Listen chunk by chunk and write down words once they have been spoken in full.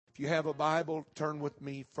you have a Bible, turn with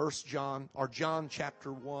me, John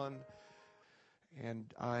chapter 1. And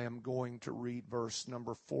I am going to read verse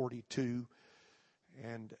number 42.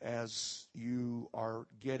 And as you are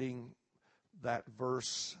getting that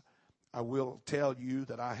verse, I will tell you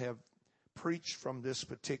that I have preached from this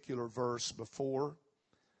particular verse before.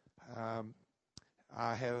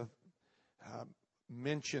 I have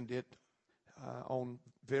mentioned it on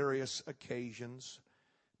various occasions,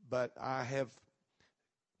 but I have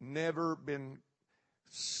never been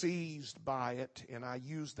seized by it, and I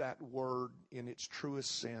use that word in its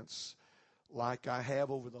truest sense, like I have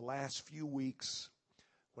over the last few weeks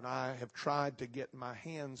when I have tried to get my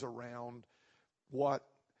hands around what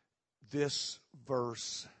this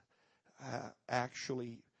verse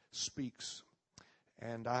actually speaks.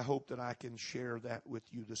 And I hope that I can share that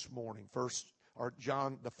with you this morning.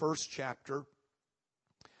 John, the first chapter,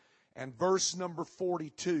 and verse number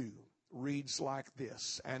 42 reads like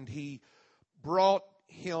this. And he brought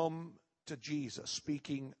him to Jesus,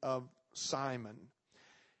 speaking of Simon.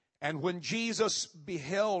 And when Jesus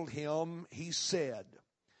beheld him, he said,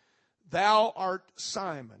 Thou art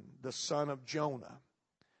Simon, the son of Jonah.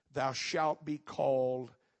 Thou shalt be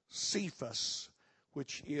called Cephas,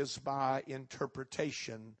 which is by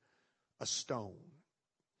interpretation a stone.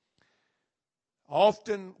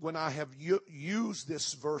 Often when I have used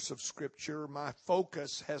this verse of Scripture, my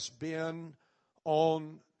focus has been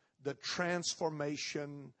on the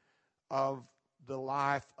transformation of the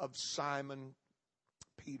life of Simon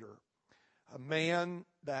Peter, a man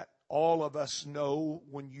that all of us know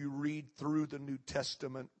when you read through the New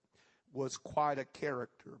Testament was quite a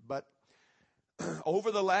character. But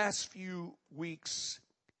over the last few weeks,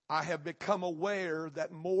 I have become aware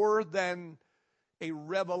that more than a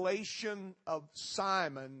revelation of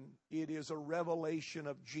Simon, it is a revelation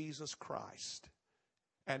of Jesus Christ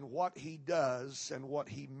and what he does and what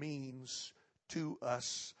he means to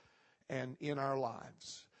us and in our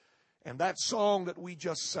lives. And that song that we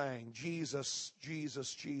just sang, Jesus,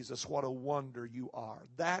 Jesus, Jesus, what a wonder you are.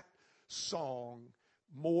 That song,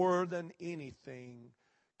 more than anything,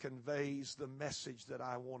 conveys the message that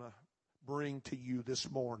I want to bring to you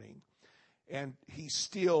this morning. And he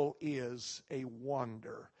still is a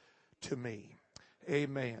wonder to me.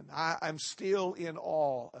 Amen. I'm still in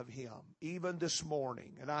awe of him, even this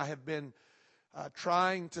morning. And I have been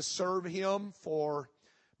trying to serve him for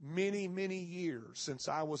many, many years, since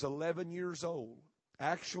I was 11 years old.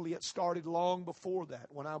 Actually, it started long before that,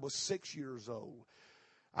 when I was 6 years old.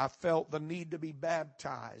 I felt the need to be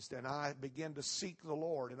baptized, and I began to seek the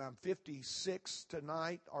Lord. And I'm 56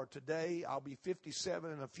 tonight, or today. I'll be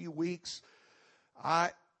 57 in a few weeks.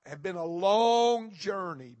 I have been a long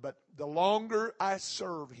journey, but the longer I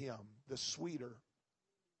serve him, the sweeter.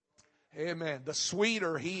 Amen. The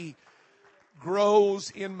sweeter he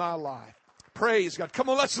grows in my life. Praise God. Come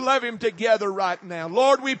on, let's love him together right now.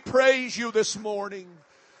 Lord, we praise you this morning.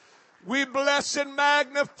 We bless and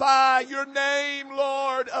magnify your name,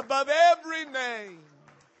 Lord, above every name.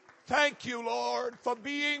 Thank you, Lord, for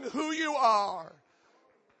being who you are.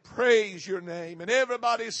 Praise your name. And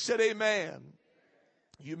everybody said amen.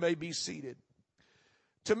 You may be seated.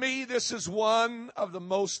 To me, this is one of the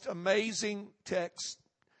most amazing texts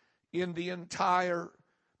in the entire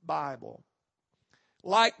Bible.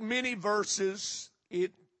 Like many verses,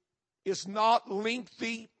 it is not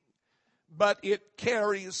lengthy, but it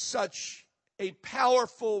carries such a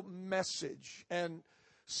powerful message and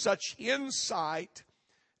such insight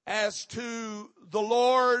as to the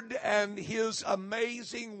Lord and his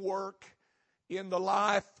amazing work in the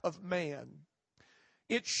life of man.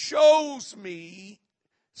 It shows me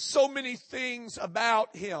so many things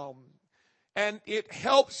about him, and it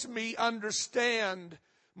helps me understand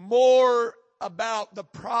more about the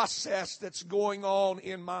process that's going on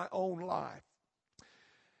in my own life.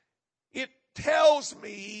 It tells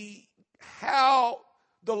me how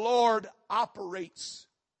the Lord operates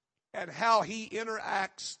and how he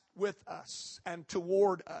interacts with us and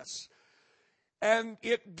toward us. And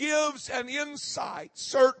it gives an insight,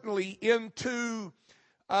 certainly, into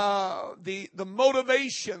the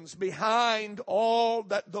motivations behind all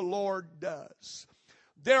that the Lord does.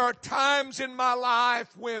 There are times in my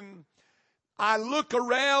life when I look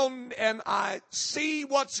around and I see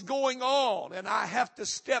what's going on, and I have to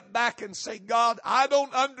step back and say, God, I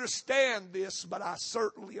don't understand this, but I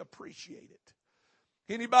certainly appreciate it.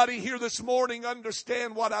 Anybody here this morning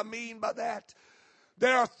understand what I mean by that?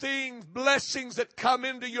 There are things, blessings that come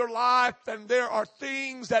into your life, and there are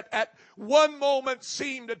things that at one moment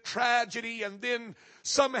seemed a tragedy, and then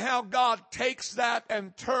somehow God takes that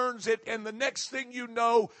and turns it, and the next thing you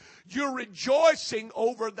know, you're rejoicing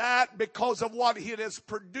over that because of what it has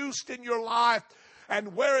produced in your life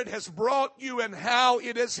and where it has brought you and how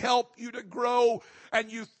it has helped you to grow.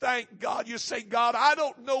 And you thank God. You say, God, I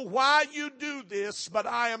don't know why you do this, but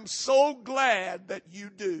I am so glad that you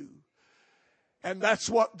do. And that's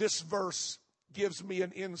what this verse gives me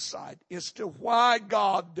an insight as to why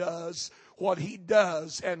God does what he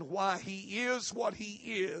does and why he is what he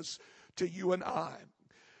is to you and I.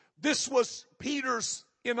 This was Peter's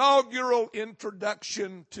inaugural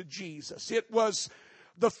introduction to Jesus. It was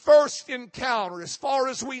the first encounter. As far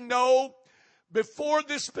as we know, before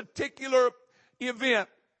this particular event,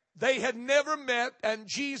 they had never met, and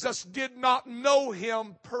Jesus did not know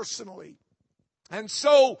him personally. And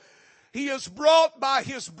so he is brought by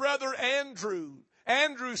his brother Andrew.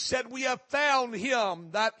 Andrew said, we have found him,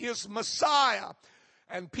 that is Messiah.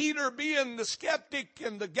 And Peter, being the skeptic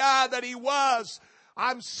and the guy that he was,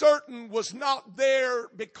 I'm certain was not there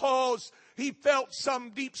because he felt some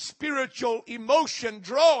deep spiritual emotion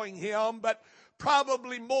drawing him, but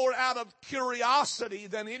probably more out of curiosity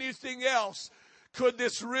than anything else. Could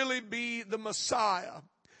this really be the Messiah?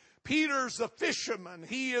 Peter's a fisherman.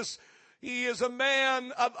 He is a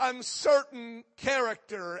man of uncertain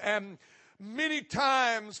character, and many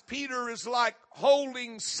times Peter is like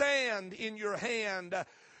holding sand in your hand.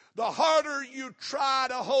 The harder you try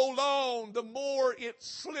to hold on, the more it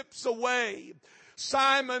slips away.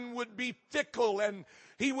 Simon would be fickle, and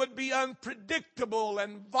he would be unpredictable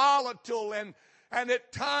and volatile, and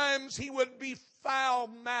at times he would be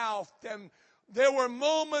foul-mouthed, and there were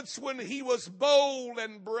moments when he was bold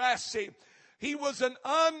and brassy. He was an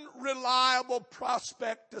unreliable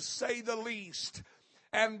prospect, to say the least.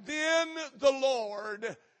 And then the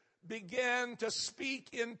Lord began to speak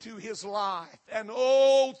into his life. And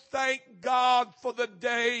oh, thank God for the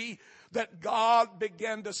day that God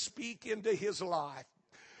began to speak into his life.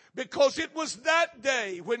 Because it was that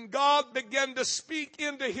day when God began to speak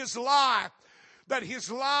into his life that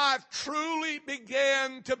his life truly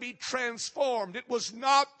began to be transformed. It was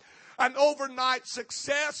not an overnight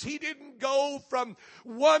success. He didn't go from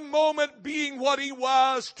one moment being what he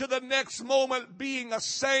was to the next moment being a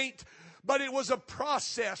saint, but it was a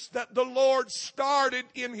process that the Lord started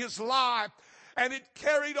in his life, and it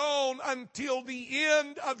carried on until the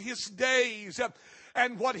end of his days.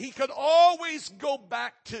 And what he could always go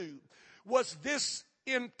back to was this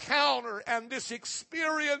encounter and this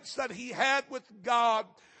experience that he had with God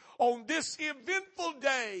on this eventful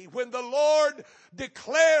day when the Lord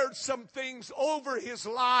declared some things over his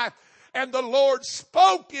life, and the Lord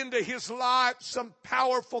spoke into his life some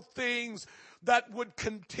powerful things that would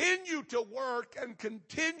continue to work and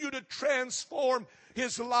continue to transform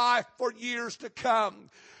his life for years to come.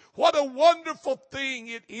 What a wonderful thing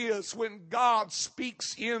it is when God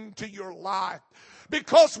speaks into your life.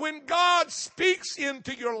 Because when God speaks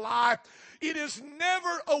into your life, it is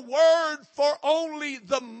never a word for only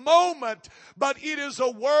the moment, but it is a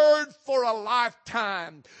word for a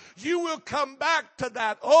lifetime. You will come back to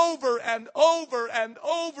that over and over and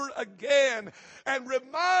over again and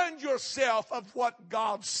remind yourself of what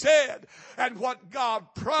God said and what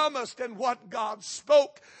God promised and what God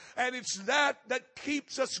spoke. And it's that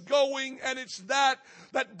keeps us going, and it's that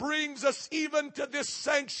brings us even to this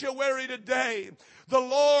sanctuary today. The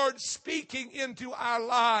Lord speaking into our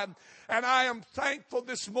life. And I am thankful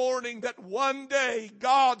this morning that one day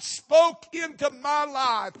God spoke into my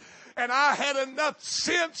life, and I had enough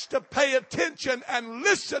sense to pay attention and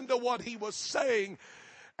listen to what he was saying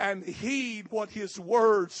and heed what his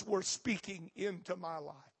words were speaking into my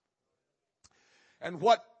life. And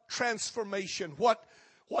what transformation, what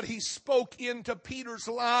he spoke into Peter's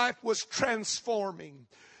life was transforming,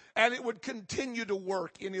 and it would continue to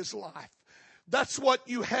work in his life. That's what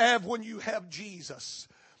you have when you have Jesus.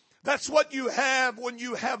 That's what you have when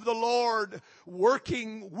you have the Lord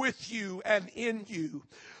working with you and in you.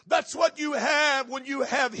 That's what you have when you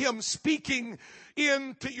have him speaking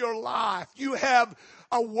into your life. You have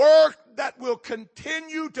a work that will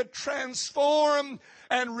continue to transform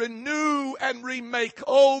and renew and remake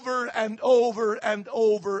over and over and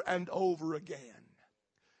over and over again.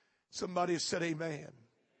 Somebody said amen.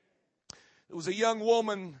 There was a young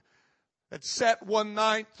woman that sat one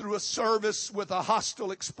night through a service with a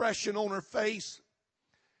hostile expression on her face.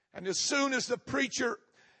 And as soon as the preacher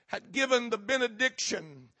had given the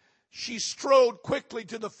benediction, she strode quickly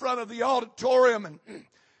to the front of the auditorium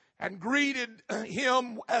and greeted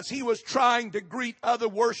him as he was trying to greet other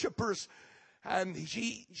worshipers. And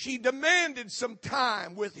she demanded some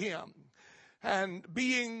time with him. And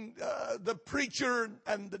being the preacher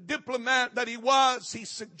and the diplomat that he was, he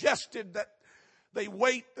suggested that they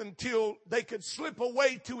wait until they could slip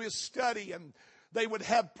away to his study and they would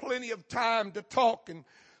have plenty of time to talk. And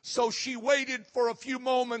so she waited for a few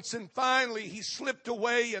moments, and finally he slipped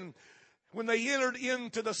away. And when they entered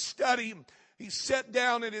into the study, he sat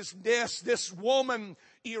down at his desk. This woman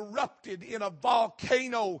erupted in a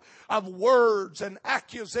volcano of words and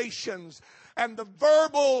accusations, and the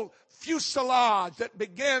verbal fuselage that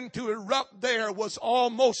began to erupt there was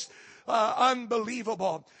almost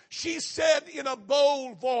unbelievable. She said in a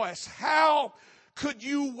bold voice, "How could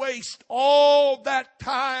you waste all that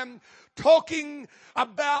time talking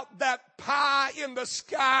about that pie in the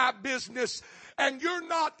sky business, and you're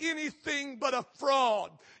not anything but a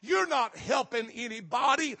fraud? You're not helping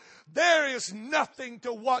anybody. There is nothing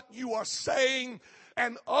to what you are saying."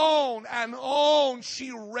 And on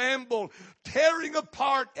she rambled, tearing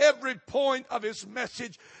apart every point of his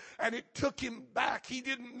message. And it took him back. He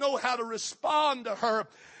didn't know how to respond to her.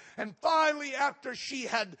 And finally, after she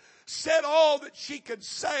had said all that she could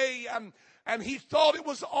say, and he thought it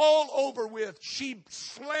was all over with, she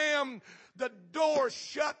slammed the door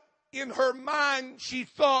shut in her mind, she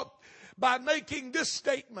thought, by making this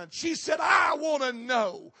statement. She said, "I want to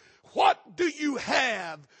know, what do you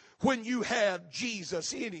have when you have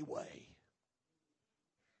Jesus anyway?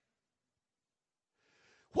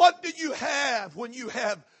 What do you have when you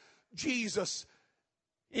have Jesus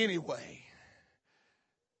anyway?"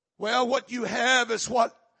 Well, what you have is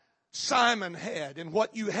what Simon had, and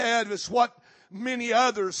what you had is what many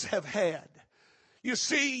others have had. You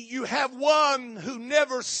see, you have one who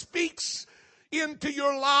never speaks into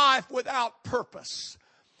your life without purpose.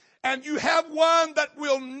 And you have one that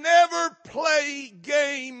will never play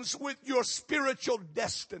games with your spiritual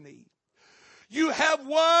destiny. You have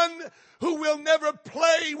one who will never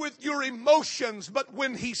play with your emotions, but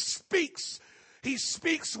when he speaks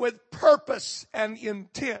with purpose and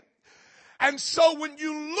intent. And so when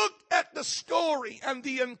you look at the story and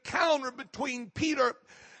the encounter between Peter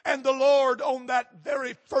and the Lord on that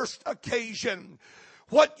very first occasion,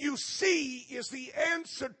 what you see is the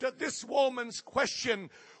answer to this woman's question,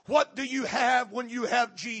 what do you have when you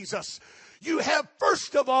have Jesus? You have,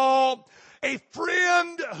 first of all, a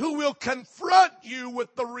friend who will confront you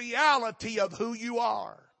with the reality of who you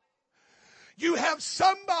are. You have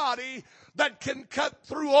somebody that can cut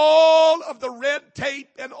through all of the red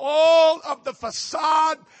tape and all of the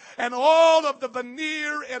facade and all of the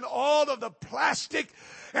veneer and all of the plastic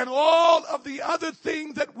and all of the other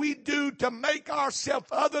things that we do to make ourselves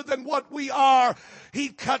other than what we are. He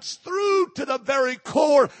cuts through to the very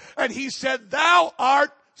core, and he said, "Thou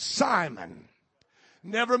art Simon."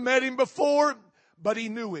 Never met him before, but he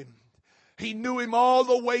knew him. He knew him all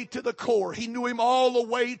the way to the core. He knew him all the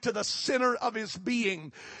way to the center of his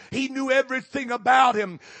being. He knew everything about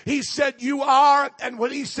him. He said, "You are," and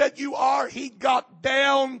when he said "you are," he got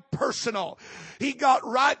down personal. He got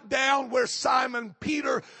right down where Simon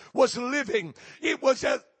Peter was living. It was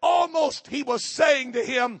as almost he was saying to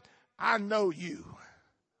him, "I know you."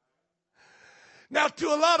 Now,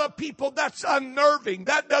 to a lot of people, that's unnerving.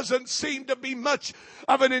 That doesn't seem to be much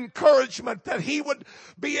of an encouragement, that he would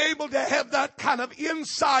be able to have that kind of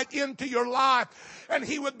insight into your life, and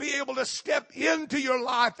he would be able to step into your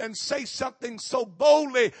life and say something so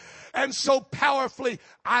boldly and so powerfully,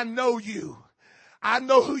 "I know you. I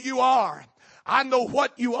know who you are. I know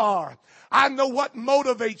what you are. I know what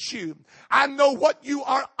motivates you. I know what you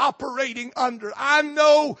are operating under. I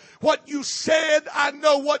know what you said. I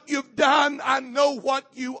know what you've done. I know what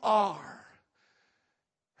you are."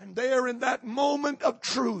 And there in that moment of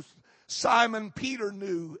truth, Simon Peter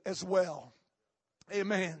knew as well.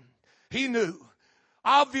 Amen. He knew.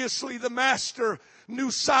 Obviously, the master knew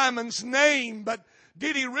Simon's name, but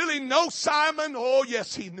did he really know Simon? Oh,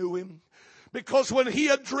 yes, he knew him. Because when he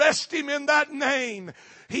addressed him in that name,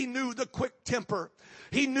 he knew the quick temper.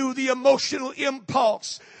 He knew the emotional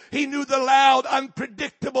impulse. He knew the loud,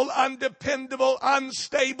 unpredictable, undependable,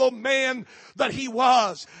 unstable man that he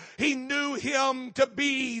was. He knew him to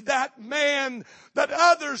be that man that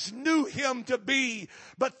others knew him to be,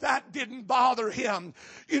 but that didn't bother him.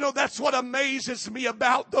 You know, that's what amazes me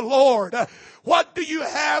about the Lord. What do you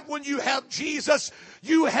have when you have Jesus?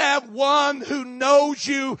 You have one who knows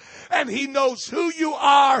you, and he knows who you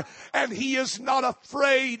are, and he is not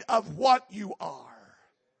afraid of what you are.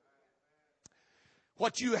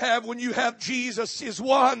 What you have when you have Jesus is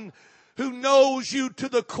one who knows you to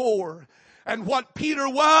the core. And what Peter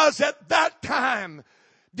was at that time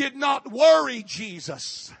did not worry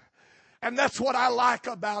Jesus. And that's what I like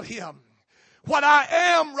about him. What I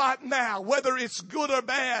am right now, whether it's good or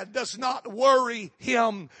bad, does not worry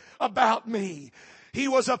him about me. He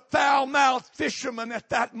was a foul-mouthed fisherman at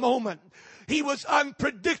that moment. He was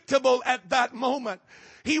unpredictable at that moment.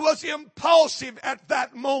 He was impulsive at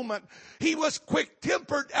that moment. He was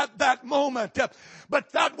quick-tempered at that moment.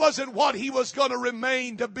 But that wasn't what he was going to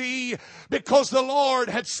remain to be, because the Lord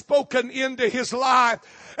had spoken into his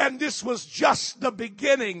life. And this was just the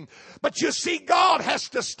beginning. But you see, God has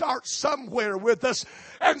to start somewhere with us.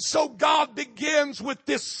 And so God begins with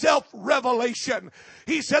this self-revelation.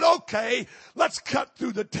 He said, okay, let's cut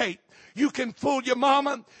through the tape. You can fool your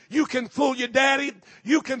mama. You can fool your daddy.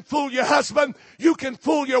 You can fool your husband. You can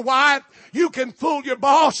fool your wife. You can fool your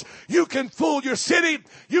boss. You can fool your city.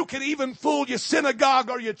 You can even fool your synagogue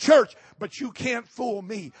or your church. But you can't fool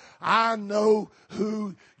me. I know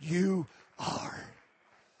who you are.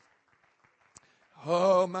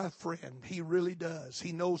 Oh, my friend, he really does.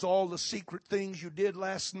 He knows all the secret things you did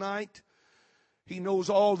last night. He knows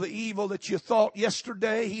all the evil that you thought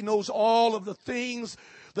yesterday. He knows all of the things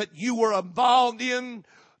that you were involved in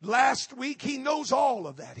last week. He knows all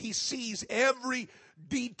of that. He sees every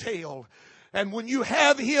detail. And when you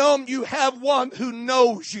have him, you have one who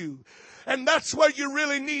knows you. And that's where you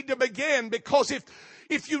really need to begin, because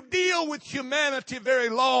if you deal with humanity very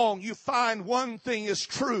long, you find one thing is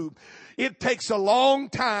true. It takes a long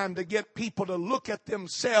time to get people to look at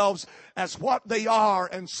themselves as what they are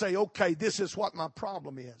and say, okay, this is what my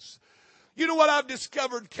problem is. You know what I've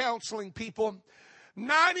discovered counseling people?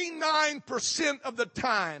 99% of the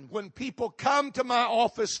time when people come to my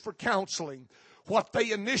office for counseling, what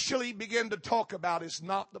they initially begin to talk about is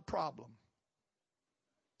not the problem.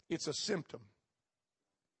 It's a symptom.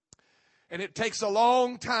 And it takes a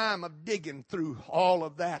long time of digging through all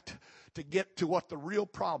of that to get to what the real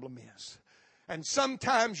problem is. And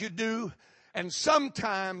sometimes you do, and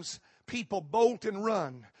sometimes people bolt and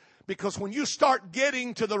run. Because when you start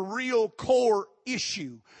getting to the real core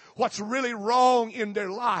issue, what's really wrong in their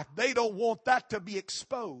life, they don't want that to be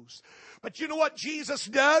exposed. But you know what Jesus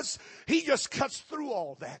does? He just cuts through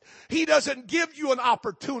all that. He doesn't give you an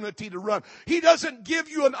opportunity to run. He doesn't give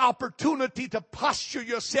you an opportunity to posture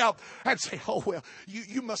yourself and say, oh, well,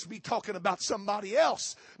 you must be talking about somebody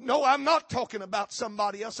else. No, I'm not talking about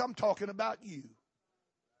somebody else. I'm talking about you.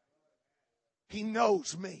 He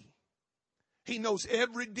knows me. He knows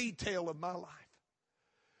every detail of my life.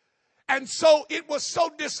 And so it was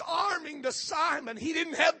so disarming to Simon. He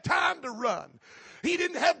didn't have time to run. He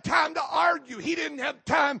didn't have time to argue. He didn't have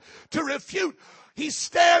time to refute. He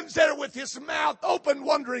stands there with his mouth open,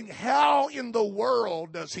 wondering, how in the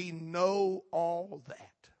world does he know all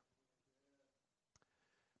that?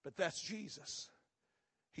 But that's Jesus.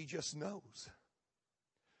 He just knows.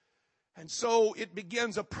 And so it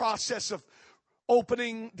begins a process of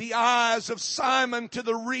opening the eyes of Simon to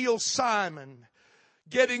the real Simon.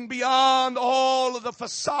 Getting beyond all of the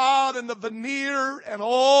facade and the veneer and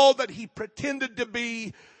all that he pretended to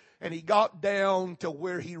be. And he got down to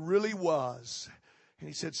where he really was. And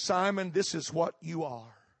he said, Simon, this is what you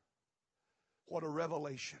are. What a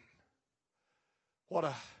revelation. What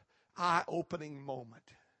a eye-opening moment.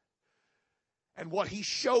 And what he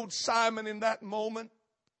showed Simon in that moment,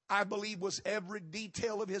 I believe, was every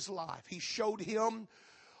detail of his life. He showed him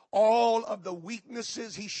all of the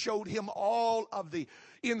weaknesses. He showed him all of the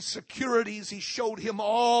insecurities. He showed him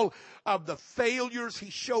all of the failures. He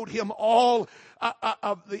showed him all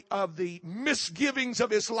of the misgivings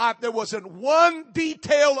of his life. There wasn't one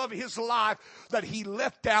detail of his life that he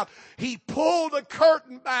left out. He pulled the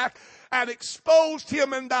curtain back and exposed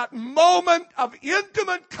him in that moment of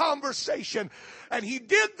intimate conversation. And he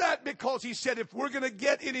did that because he said, if we're going to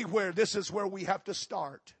get anywhere, this is where we have to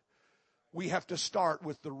start. We have to start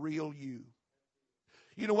with the real you.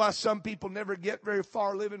 You know why some people never get very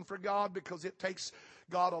far living for God? Because it takes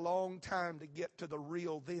God a long time to get to the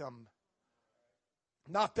real them.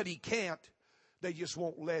 Not that he can't, they just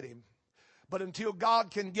won't let him. But until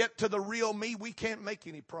God can get to the real me, we can't make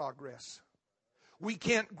any progress. We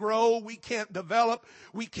can't grow, we can't develop,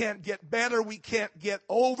 we can't get better, we can't get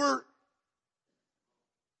over.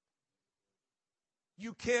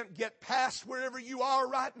 You can't get past wherever you are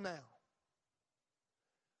right now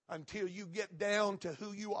until you get down to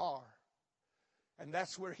who you are. And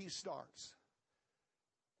that's where he starts.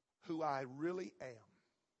 Who I really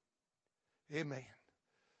am. Amen.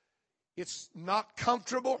 It's not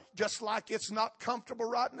comfortable, just like it's not comfortable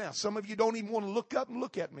right now. Some of you don't even want to look up and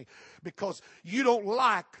look at me because you don't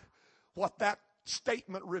like what that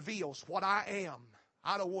statement reveals, what I am.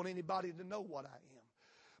 I don't want anybody to know what I am.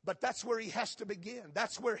 But that's where he has to begin.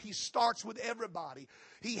 That's where he starts with everybody.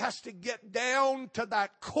 He has to get down to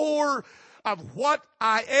that core of what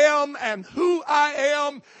I am and who I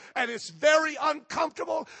am, and it's very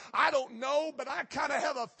uncomfortable. I don't know, but I kind of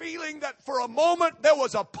have a feeling that for a moment there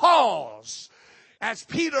was a pause as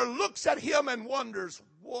Peter looks at him and wonders,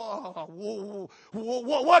 whoa,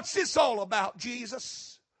 what's this all about,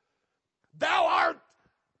 Jesus? Thou art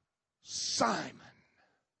Simon,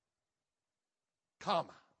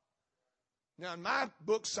 comma. Now in my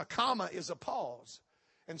books, a comma is a pause.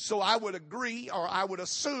 And so I would agree, or I would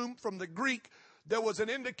assume from the Greek, there was an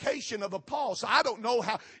indication of a pause. So I don't know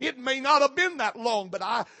how, it may not have been that long, but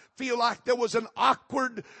I feel like there was an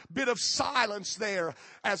awkward bit of silence there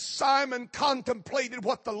as Simon contemplated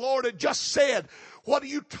what the Lord had just said. What are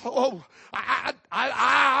you told?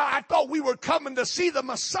 I thought we were coming to see the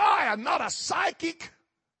Messiah, not a psychic.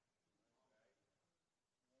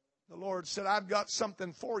 The Lord said, I've got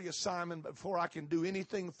something for you, Simon, but before I can do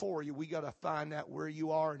anything for you, we got to find out where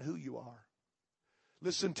you are and who you are.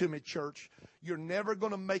 Listen to me, church. You're never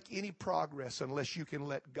going to make any progress unless you can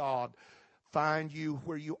let God find you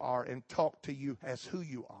where you are and talk to you as who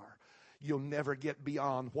you are. You'll never get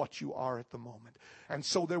beyond what you are at the moment. And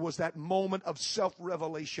so there was that moment of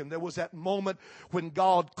self-revelation. There was that moment when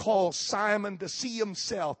God called Simon to see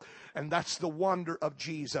himself. And that's the wonder of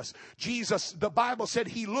Jesus. Jesus, the Bible said,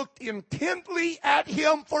 he looked intently at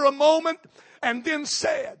him for a moment and then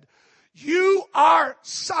said, you are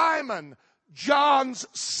Simon, John's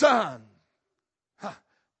son.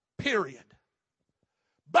 Period.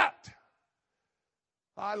 But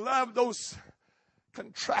I love those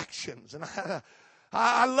contractions, and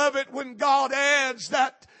I love it when God adds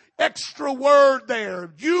that extra word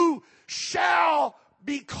there. You shall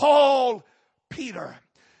be called Peter.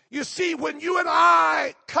 You see, when you and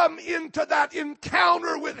I come into that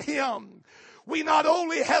encounter with him, we not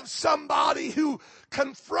only have somebody who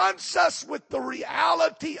confronts us with the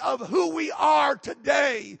reality of who we are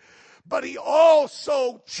today, but he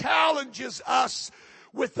also challenges us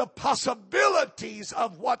with the possibilities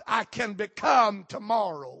of what I can become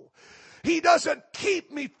tomorrow. He doesn't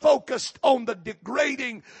keep me focused on the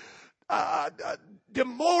degrading,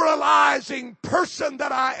 demoralizing person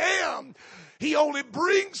that I am. He only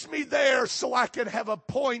brings me there so I can have a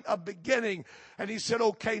point of beginning. And he said,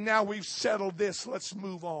 okay, now we've settled this. Let's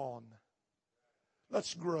move on.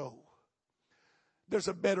 Let's grow. There's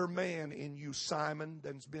a better man in you, Simon,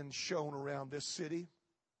 than's been shown around this city.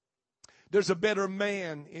 There's a better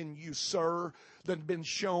man in you, sir, than been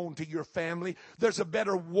shown to your family. There's a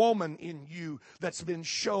better woman in you that's been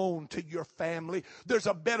shown to your family. There's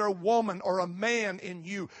a better woman or a man in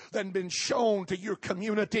you than been shown to your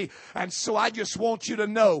community. And so I just want you to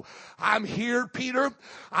know, I'm here, Peter.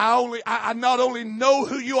 I not only know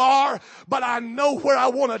who you are, but I know where I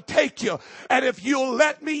want to take you. And if you'll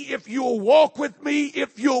let me, if you'll walk with me,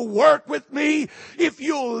 if you'll work with me, if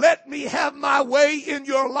you'll let me have my way in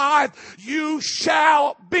your life, you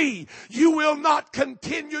shall be. You will not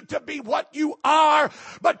continue to be what you are,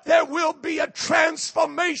 but there will be a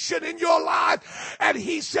transformation in your life. And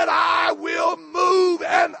he said, I will move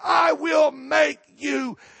and I will make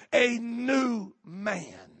you a new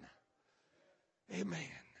man. Amen.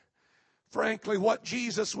 Frankly, what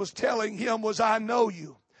Jesus was telling him was, I know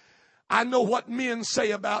you. I know what men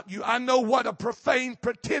say about you. I know what a profane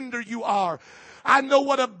pretender you are. I know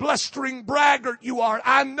what a blustering braggart you are.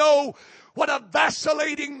 I know what a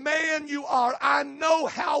vacillating man you are. I know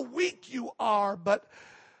how weak you are, but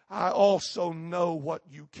I also know what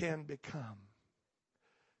you can become.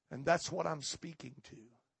 And that's what I'm speaking to,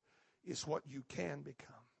 is what you can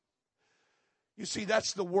become. You see,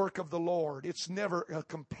 that's the work of the Lord. It's never a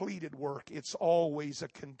completed work. It's always a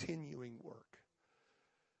continuing work.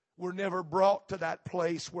 We're never brought to that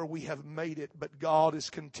place where we have made it, but God is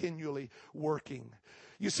continually working.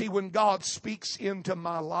 You see, when God speaks into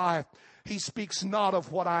my life, he speaks not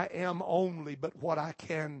of what I am only, but what I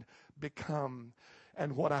can become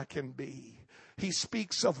and what I can be. He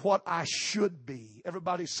speaks of what I should be.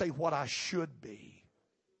 Everybody say what I should be.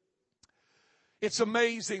 It's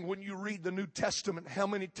amazing when you read the New Testament how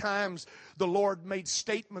many times the Lord made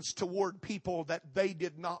statements toward people that they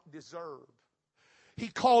did not deserve. He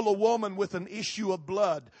called a woman with an issue of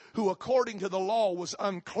blood who according to the law was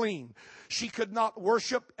unclean. She could not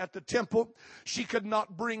worship at the temple. She could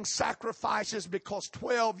not bring sacrifices because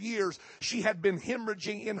 12 years she had been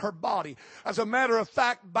hemorrhaging in her body. As a matter of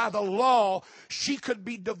fact, by the law, she could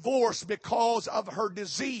be divorced because of her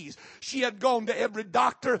disease. She had gone to every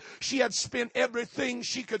doctor. She had spent everything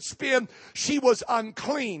she could spend. She was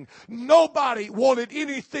unclean. Nobody wanted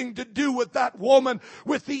anything to do with that woman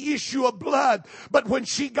with the issue of blood. But But when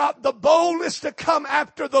she got the boldness to come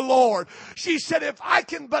after the Lord, she said, if I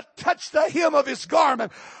can but touch the hem of his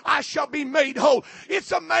garment, I shall be made whole.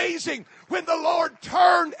 It's amazing. When the Lord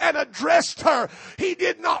turned and addressed her, he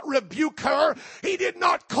did not rebuke her. He did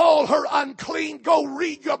not call her unclean. Go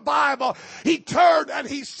read your Bible. He turned and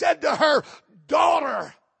he said to her,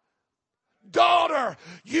 daughter,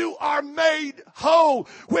 you are made whole.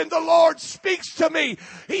 When the Lord speaks to me,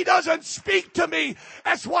 he doesn't speak to me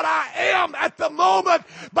as what I am at the moment,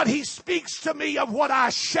 but he speaks to me of what I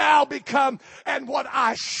shall become and what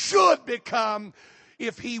I should become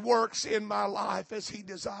if he works in my life as he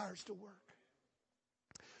desires to work.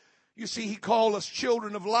 You see, he called us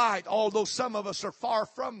children of light, although some of us are far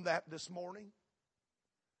from that this morning.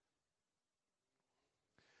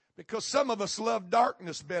 Because some of us love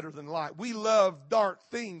darkness better than light. We love dark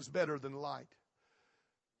things better than light.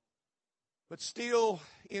 But still,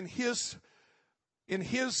 in his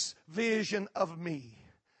vision of me,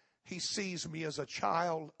 he sees me as a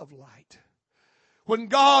child of light. When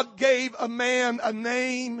God gave a man a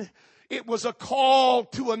name, it was a call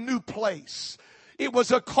to a new place. It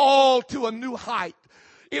was a call to a new height.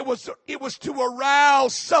 It was to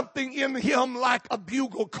arouse something in him like a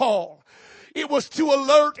bugle call. It was to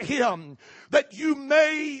alert him that you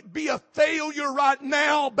may be a failure right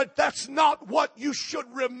now, but that's not what you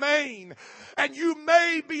should remain. And you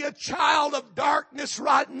may be a child of darkness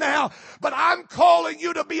right now, but I'm calling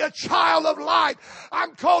you to be a child of light.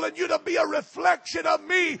 I'm calling you to be a reflection of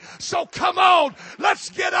me. So come on, let's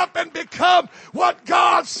get up and become what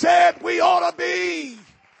God said we ought to be.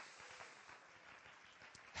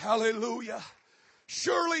 Hallelujah.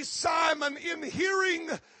 Surely Simon, in hearing,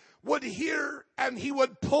 would hear and he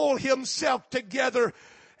would pull himself together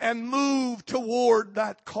and move toward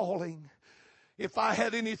that calling. If I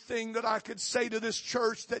had anything that I could say to this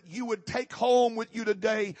church that you would take home with you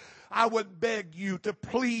today, I would beg you to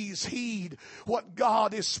please heed what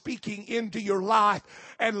God is speaking into your life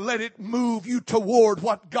and let it move you toward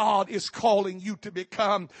what God is calling you to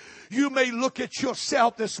become. You may look at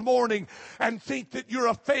yourself this morning and think that you're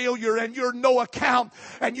a failure and you're no account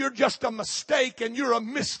and you're just a mistake and you're a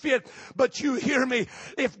misfit. But you hear me,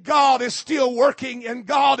 if God is still working and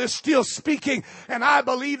God is still speaking, and I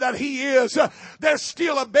believe that he is, there's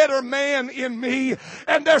still a better man in me,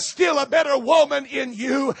 and there's still a better woman in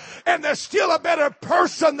you, and there's still a better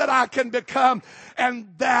person that I can become. And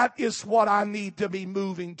that is what I need to be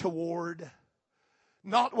moving toward.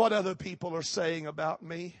 Not what other people are saying about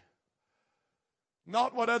me.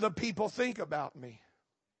 Not what other people think about me.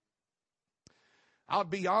 I'll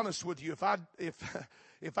be honest with you.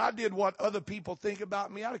 If I did what other people think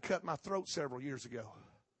about me, I'd have cut my throat several years ago.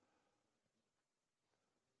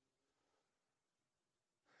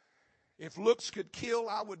 If looks could kill,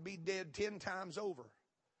 I would be dead 10 times over.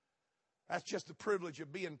 That's just the privilege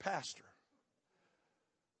of being pastor.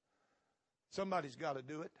 Somebody's got to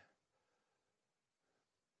do it.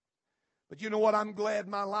 But you know what? I'm glad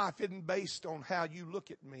my life isn't based on how you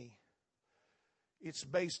look at me. It's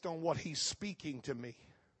based on what he's speaking to me.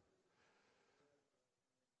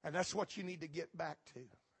 And that's what you need to get back to.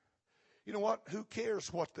 You know what? Who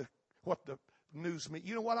cares what the news means?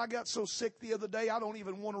 You know what? I got so sick the other day, I don't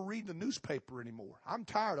even want to read the newspaper anymore. I'm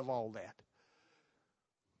tired of all that.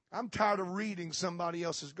 I'm tired of reading somebody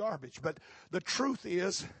else's garbage. But the truth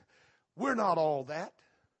is, we're not all that.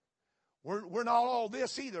 We're not all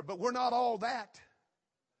this either, but we're not all that.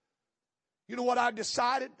 You know what I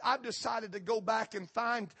decided? I've decided to go back and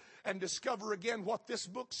find and discover again what this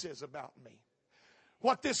book says about me.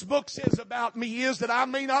 What this book says about me is that I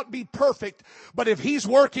may not be perfect, but if he's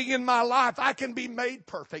working in my life, I can be made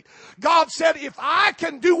perfect. God said, if I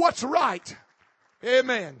can do what's right,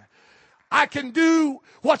 amen, I can do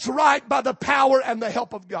what's right by the power and the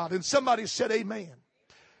help of God. And somebody said amen.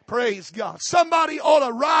 Praise God. Somebody ought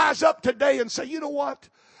to rise up today and say, you know what?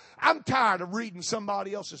 I'm tired of reading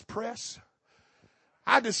somebody else's press.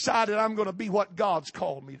 I decided I'm going to be what God's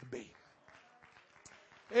called me to be.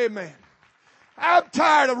 Amen. I'm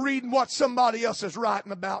tired of reading what somebody else is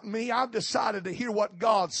writing about me. I've decided to hear what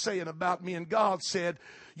God's saying about me. And God said,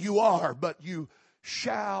 you are, but you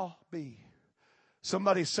shall be.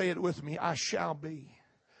 Somebody say it with me. I shall be.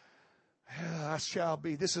 I shall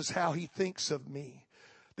be. This is how he thinks of me.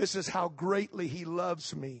 This is how greatly he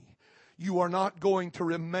loves me. You are not going to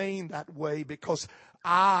remain that way because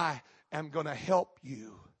I am going to help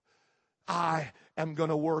you. I am going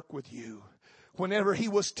to work with you. Whenever he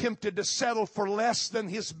was tempted to settle for less than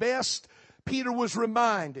his best, Peter was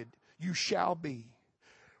reminded, you shall be.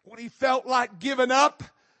 When he felt like giving up,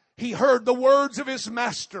 he heard the words of his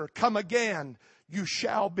master, come again, you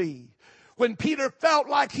shall be. When Peter felt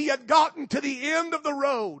like he had gotten to the end of the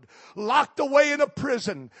road, locked away in a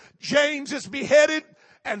prison, James is beheaded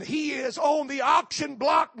and he is on the auction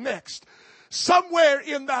block next. Somewhere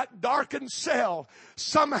in that darkened cell,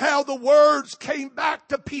 somehow the words came back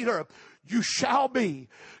to Peter. You shall be.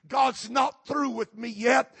 God's not through with me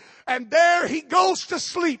yet. And there he goes to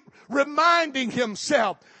sleep, reminding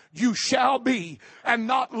himself, you shall be. And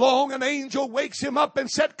not long an angel wakes him up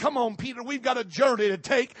and said, come on, Peter, we've got a journey to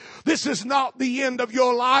take. This is not the end of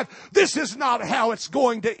your life. This is not how it's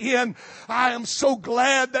going to end. I am so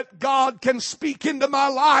glad that God can speak into my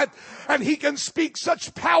life, and he can speak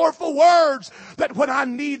such powerful words that when I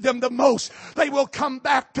need them the most, they will come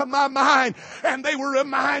back to my mind and they will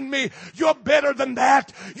remind me, you're better than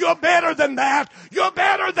that. You're better than that. You're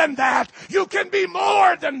better than that. You can be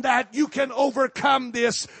more than that. You can overcome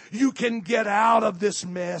this. You can get out of this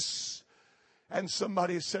mess. And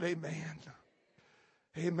somebody said, amen.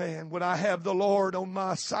 Amen. When I have the Lord on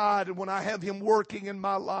my side and when I have him working in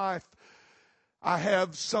my life, I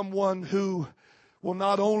have someone who will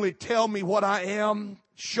not only tell me what I am,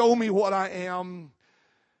 show me what I am,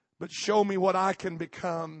 but show me what I can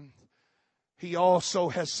become. He also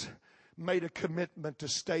has made a commitment to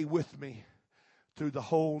stay with me through the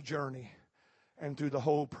whole journey and through the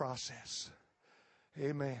whole process.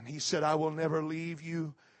 Amen. He said, I will never leave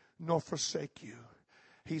you nor forsake you.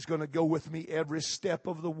 He's going to go with me every step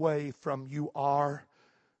of the way from you are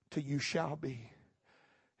to you shall be.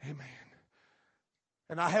 Amen.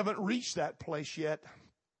 And I haven't reached that place yet,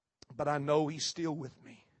 but I know he's still with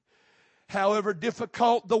me. However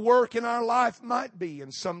difficult the work in our life might be,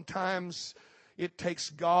 and sometimes it takes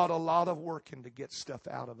God a lot of working to get stuff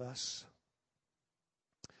out of us.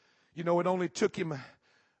 You know, it only took him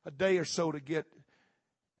a day or so to get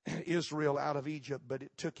Israel out of Egypt, but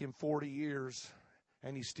it took him 40 years,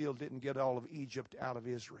 and he still didn't get all of Egypt out of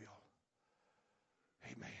Israel.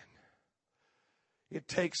 Amen. It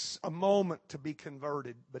takes a moment to be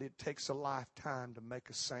converted, but it takes a lifetime to make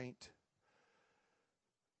a saint.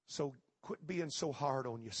 So quit being so hard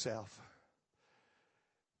on yourself.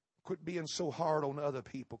 Quit being so hard on other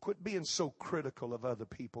people. Quit being so critical of other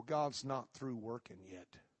people. God's not through working yet.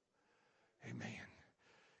 Amen.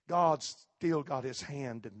 God's still got his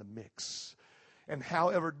hand in the mix. And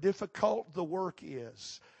however difficult the work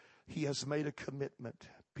is, he has made a commitment.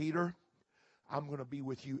 Peter, I'm going to be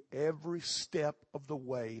with you every step of the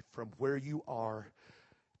way from where you are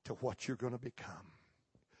to what you're going to become.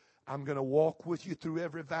 I'm going to walk with you through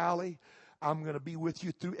every valley. I'm going to be with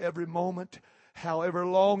you through every moment. However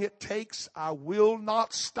long it takes, I will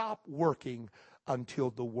not stop working until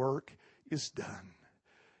the work is done.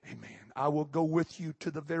 Amen. I will go with you to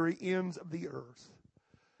the very ends of the earth.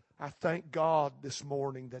 I thank God this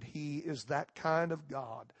morning that he is that kind of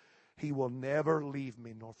God. He will never leave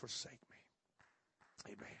me nor forsake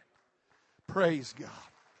me. Amen. Praise God.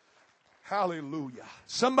 Hallelujah.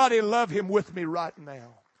 Somebody love him with me right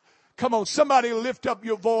now. Come on, somebody lift up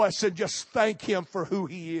your voice and just thank him for who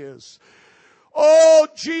he is. Oh,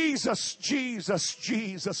 Jesus, Jesus,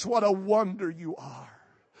 Jesus, what a wonder you are.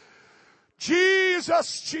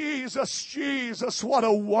 Jesus, Jesus, Jesus, what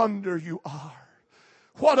a wonder you are.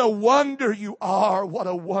 What a wonder you are. What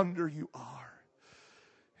a wonder you are.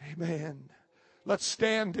 Amen. Let's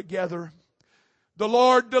stand together. The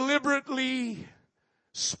Lord deliberately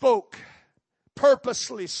spoke,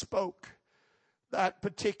 purposely spoke that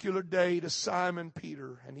particular day to Simon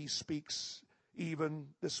Peter, and he speaks even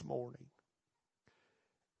this morning.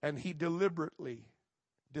 And he deliberately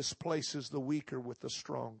displaces the weaker with the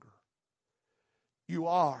stronger. You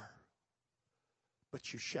are,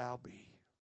 but you shall be.